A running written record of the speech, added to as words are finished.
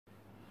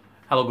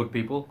Hello good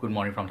people, good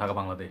morning from Dhaka,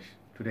 Bangladesh.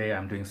 Today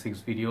I'm doing 6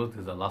 videos.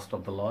 This is the last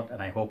of the lot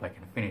and I hope I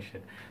can finish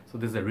it. So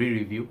this is a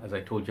re-review. As I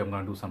told you, I'm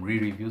going to do some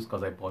re-reviews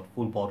because I bought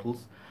full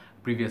bottles.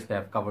 Previously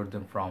I've covered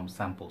them from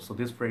samples. So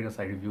this fragrance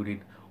I reviewed it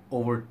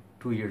over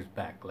 2 years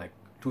back, like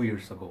 2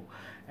 years ago.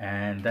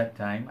 And that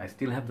time I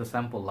still have the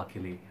sample,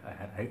 luckily.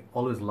 I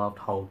always loved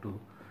how to,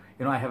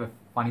 I have a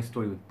funny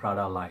story with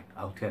Prada line,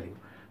 I'll tell you.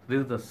 So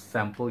this is the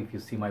sample. If you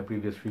see my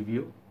previous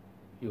review,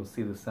 you'll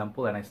see the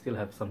sample and I still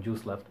have some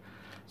juice left.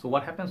 So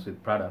what happens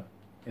with Prada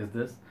is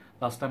this.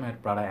 Last time I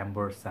had Prada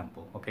Amber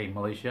sample. Okay, in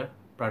Malaysia,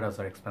 Pradas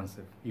are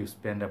expensive. You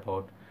spend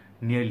about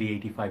nearly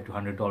 $85 to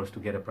 $100 to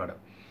get a Prada.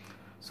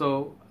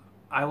 So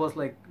I was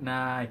like,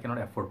 nah, I cannot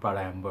afford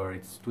Prada Amber.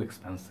 It's too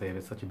expensive.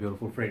 It's such a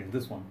beautiful fragrance.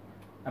 This one,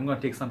 I'm gonna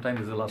take some time.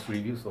 This is the last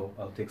review, so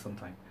I'll take some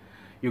time.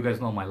 You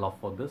guys know my love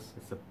for this.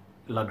 It's a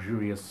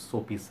luxurious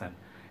soapy scent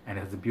and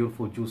it has a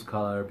beautiful juice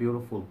color,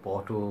 beautiful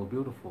bottle,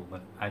 beautiful.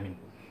 I mean,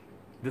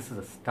 this is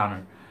a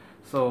stunner.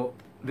 So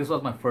this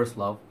was my first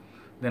love.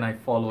 Then I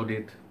followed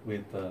it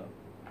with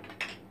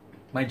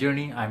my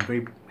journey. I'm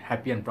very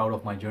happy and proud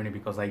of my journey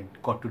because I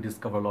got to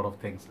discover a lot of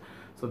things.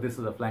 So this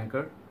is a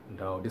flanker,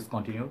 the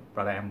discontinued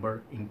Prada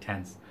Amber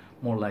Intense,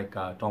 more like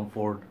Tom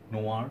Ford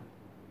Noir.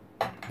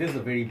 This is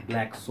a very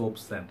black soap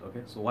scent.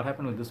 Okay, so what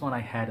happened with this one, I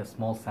had a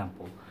small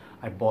sample.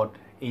 I bought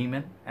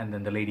Amin and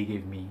then the lady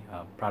gave me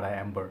Prada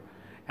Amber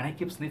and I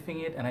kept sniffing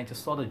it and I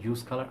just saw the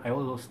juice color. I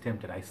was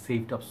tempted. I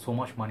saved up so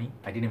much money.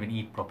 I didn't even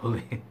eat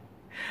properly.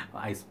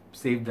 I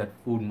saved that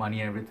food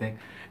money and everything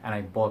and I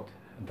bought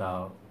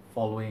the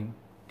following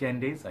 10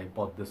 days. I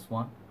bought this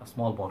one, a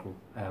small bottle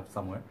I have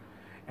somewhere,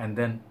 and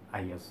then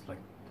I just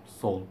like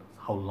sold.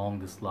 How long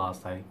this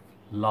lasts. I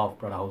love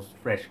Prada House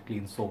fresh,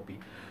 clean, soapy.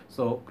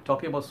 So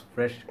talking about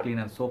fresh, clean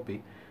and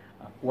soapy,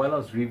 while I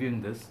was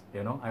reviewing this,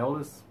 I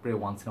always spray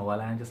once in a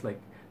while and I just like,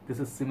 this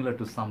is similar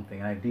to something,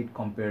 and I did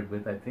compare it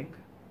with, I think,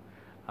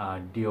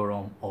 Dior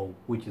Homme Eau,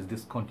 which is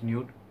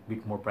discontinued,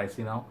 bit more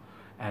pricey now,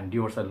 and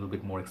Dior's are a little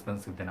bit more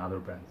expensive than other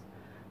brands.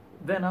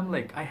 Then I'm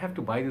like, I have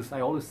to buy this.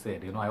 I always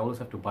said, I always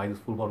have to buy this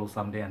full bottle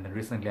someday. And then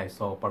recently I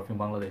saw Perfume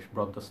Bangladesh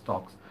brought the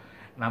stocks,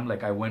 and I'm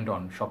like, I went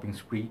on shopping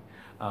spree.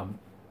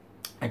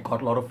 I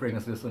got a lot of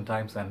fragrances different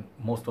times, and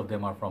most of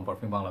them are from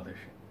Perfume Bangladesh.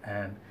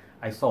 And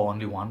I saw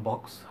only one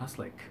box. I was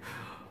like,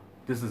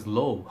 this is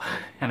low,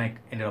 and I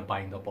ended up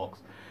buying the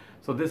box.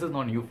 So this is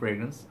not new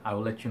fragrance. I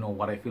will let you know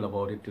what I feel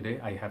about it today.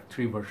 I have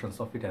 3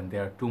 versions of it, and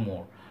there are 2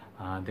 more.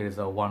 There is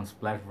a one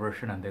splash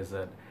version and there's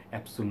an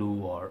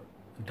absolute or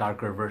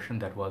darker version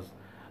that was,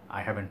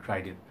 I haven't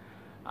tried it.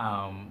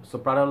 So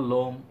Prada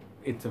L'Homme,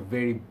 it's a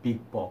very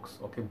big box,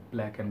 okay,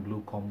 black and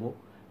blue combo.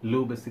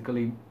 L'Eau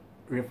basically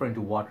referring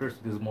to water, so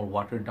this is more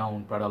watered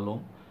down Prada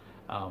L'Homme.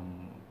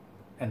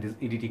 And this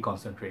EDT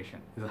concentration.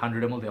 This is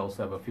 100 ml, they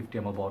also have a 50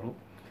 ml bottle.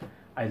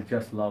 I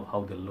just love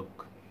how they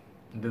look.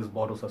 These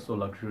bottles are so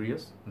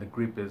luxurious. The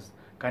grip is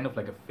kind of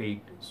like a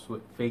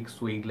fake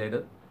suede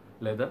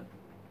leather.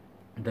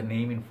 The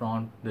name in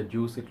front, the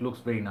juice, it looks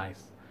very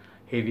nice.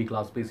 Heavy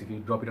glass base. If you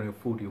drop it on your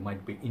foot, you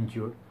might be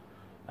injured.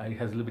 It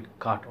has a little bit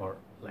cut or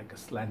like a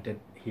slanted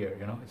here,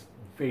 it's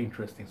very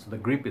interesting. So the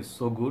grip is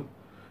so good.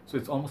 So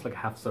it's almost like a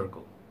half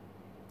circle.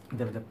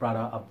 There is the Prada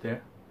up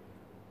there.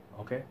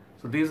 Okay,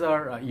 so these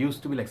are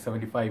used to be like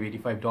 $75,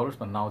 $85,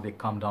 but now they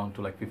come down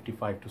to like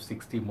 55 to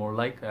 60, more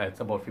like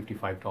it's about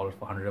 $55 for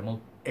 100 ml.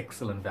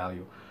 Excellent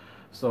value.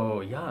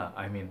 So yeah,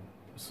 I mean,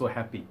 so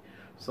happy.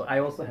 So I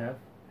also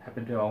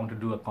I want to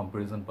do a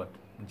comparison, but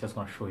I'm just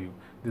going to show you.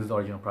 This is the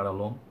original Prada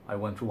L'Homme. I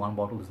went through one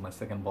bottle. This is my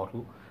second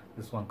bottle.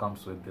 This one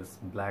comes with this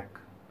black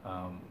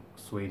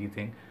suede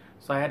thing.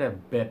 So I had a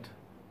bet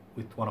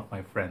with one of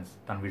my friends,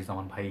 Tanvir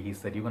Zaman Bhai. He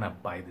said, you're going to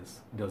buy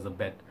this. There was a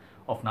bet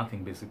of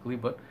nothing basically,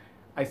 but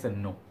I said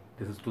no,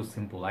 this is too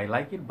simple. I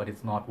like it, but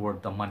it's not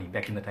worth the money.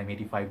 Back in the time,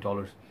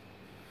 $85,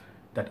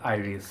 that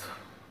iris.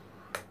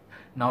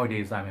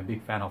 Nowadays I'm a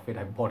big fan of it.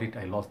 I bought it,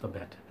 I lost the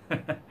bet.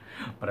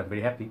 But I'm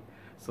very happy.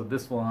 So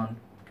this one,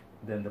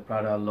 then the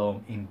Prada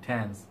L'Homme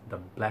Intense, the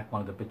black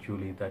one, the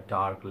patchouli, the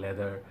dark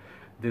leather.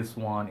 This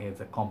one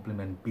is a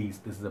compliment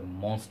beast. This is a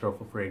monster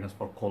of a fragrance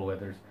for cold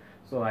weathers.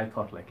 So I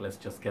thought, like, let's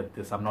just get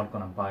this. I'm not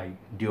gonna buy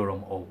Dior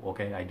Homme Eau,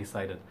 okay? I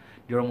decided.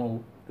 Dior Homme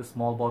Eau, the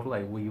small bottle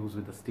I will use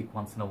with the stick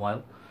once in a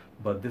while,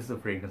 but this is a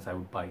fragrance I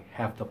would buy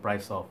half the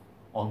price of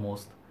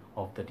almost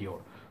of the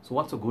Dior. So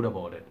what's so good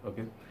about it,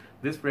 okay?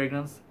 This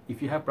fragrance,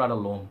 if you have Prada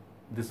L'Homme,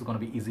 this is gonna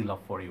be easy love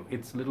for you.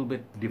 It's a little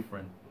bit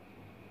different,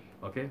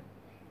 okay?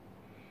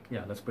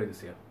 Yeah, let's spray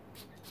this here.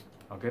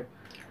 Okay,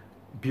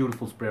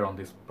 beautiful sprayer on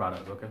these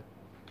products. Okay,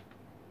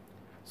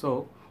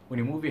 so when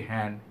you move your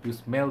hand, you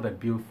smell that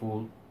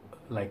beautiful,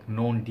 like,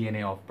 known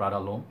DNA of Prada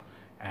L'Homme,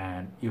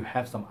 and you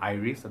have some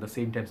iris at the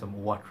same time,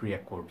 some watery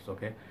accords.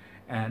 Okay,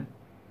 and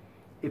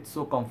it's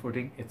so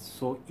comforting. It's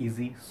so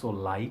easy, so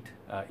light.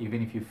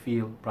 Even if you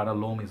feel Prada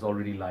L'Homme is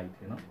already light,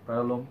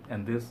 Prada L'Homme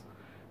and this.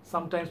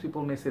 Sometimes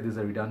people may say these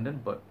are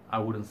redundant, but I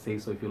wouldn't say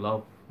so. If you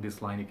love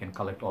this line, you can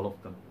collect all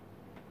of them.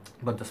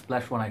 But the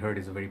splash one I heard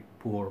is a very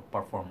poor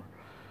performer.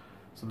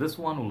 So this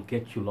one will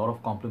get you a lot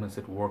of compliments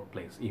at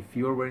workplace. If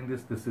you're wearing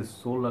this, this is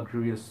so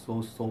luxurious,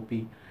 so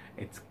soapy.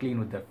 It's clean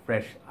with the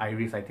fresh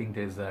iris. I think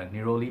there's a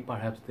neroli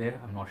perhaps there,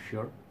 I'm not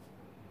sure.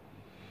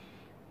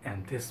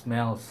 And this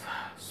smells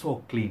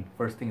so clean.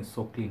 First thing is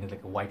so clean. It's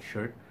like a white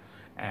shirt,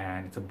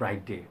 and it's a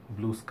bright day,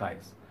 blue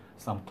skies,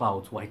 some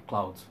clouds, white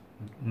clouds,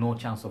 no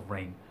chance of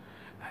rain.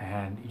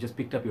 And you just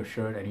picked up your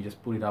shirt and you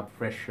just put it up,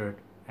 fresh shirt,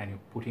 and you're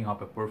putting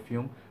up a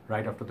perfume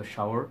right after the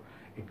shower.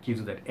 It gives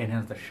you that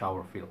enhanced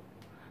shower feel.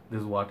 This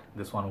is what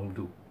this one will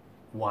do.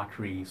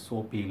 Watery,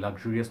 soapy,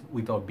 luxurious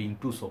without being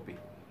too soapy.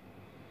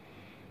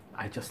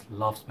 I just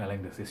love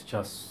smelling this. It's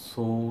just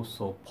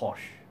so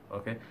posh.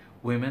 Okay,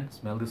 women,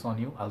 smell this on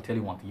you. I'll tell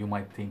you one thing. You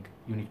might think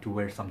you need to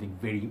wear something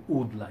very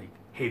oud-like,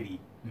 heavy,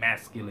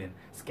 masculine,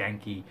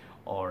 skanky,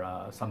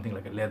 or something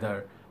like a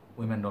leather.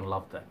 Women don't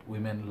love that.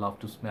 Women love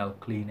to smell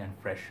clean and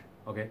fresh.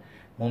 Okay,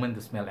 moment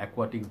they smell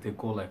aquatics, they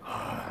go like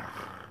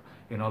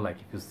you know, like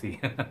if you see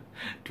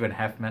Two and a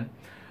Half Men.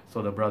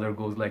 So the brother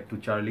goes like to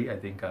Charlie, I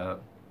think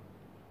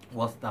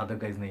what's the other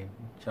guy's name?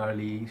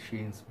 Charlie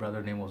Sheen's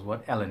brother name was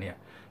what? Ellen, yeah.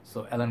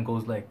 So Ellen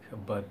goes like,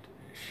 but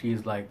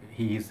she's like,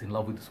 he is in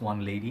love with this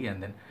one lady,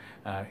 and then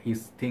he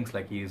thinks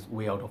like he is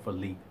way out of her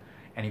league,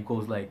 and he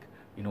goes like,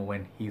 you know,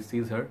 when he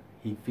sees her,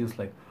 he feels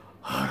like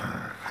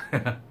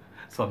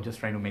so I'm just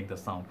trying to make the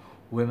sound.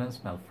 Women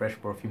smell fresh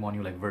perfume on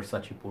you like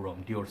Versace Pour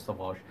Homme, Dior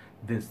Sauvage.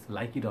 This,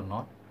 like it or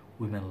not,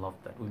 women love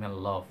that. Women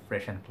love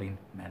fresh and clean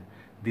men.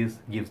 This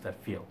gives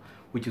that feel,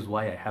 which is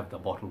why I have the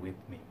bottle with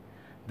me.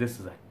 This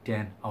is a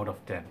 10 out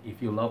of 10.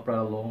 If you love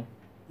Prada L'Homme,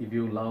 if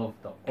you love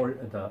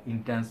the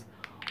Intense,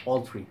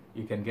 all three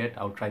you can get.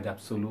 I'll try the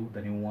Absolute,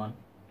 the new one,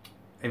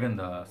 even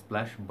the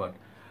Splash, but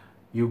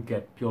you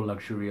get pure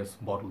luxurious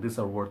bottle. These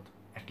are worth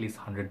at least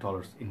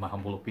 $100 in my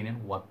humble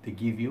opinion. What they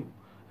give you,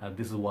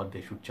 this is what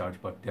they should charge,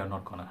 but they are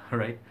not gonna,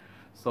 right?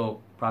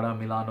 So Prada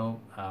Milano,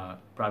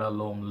 Prada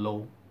L'Homme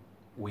Low,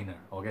 winner.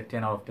 Okay,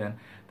 10 out of 10.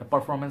 The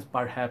performance,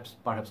 perhaps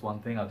one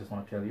thing I just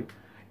want to tell you,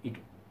 it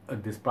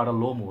this Prada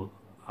L'Homme will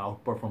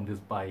outperform this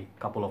by a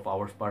couple of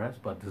hours perhaps,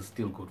 but this is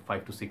still good.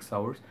 5 to 6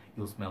 hours,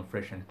 you'll smell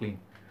fresh and clean.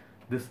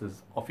 This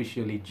is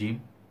officially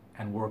gym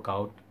and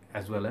workout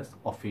as well as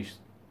office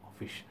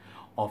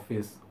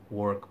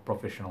work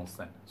professional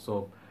scent.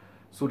 So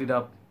suit it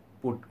up,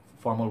 put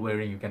formal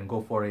wearing, you can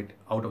go for it.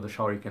 Out of the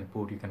shower you can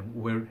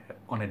wear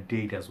on a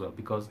date as well,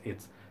 because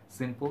it's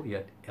simple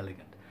yet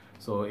elegant.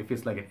 So if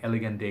it's like an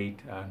elegant date,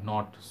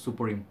 not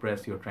super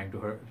impressed, you're trying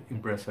to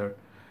impress her,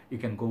 you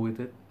can go with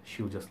it.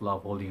 She'll just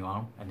love holding your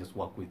arm and just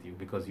walk with you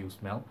because you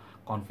smell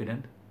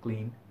confident,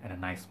 clean, and a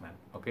nice man.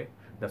 Okay,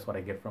 that's what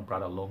I get from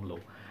Prada L'Homme Low.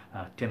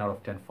 10 out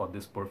of 10 for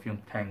this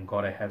perfume. Thank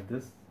God I have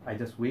this. I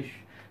just wish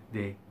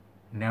they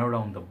narrow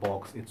down the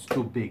box. It's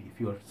too big. If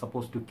you're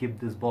supposed to keep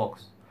this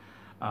box,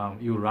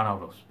 you run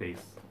out of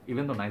space.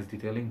 Even though nice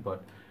detailing,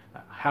 but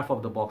half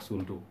of the box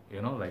will do.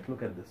 You know, like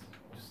look at this.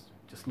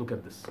 Just look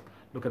at this.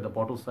 Look at the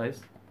bottle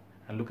size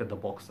and look at the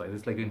box size.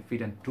 It's like you can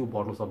fit in 2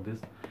 bottles of this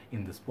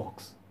in this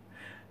box.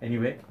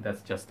 Anyway,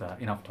 that's just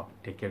enough talk.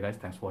 Take care guys.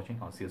 Thanks for watching.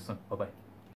 I'll see you soon. Bye bye.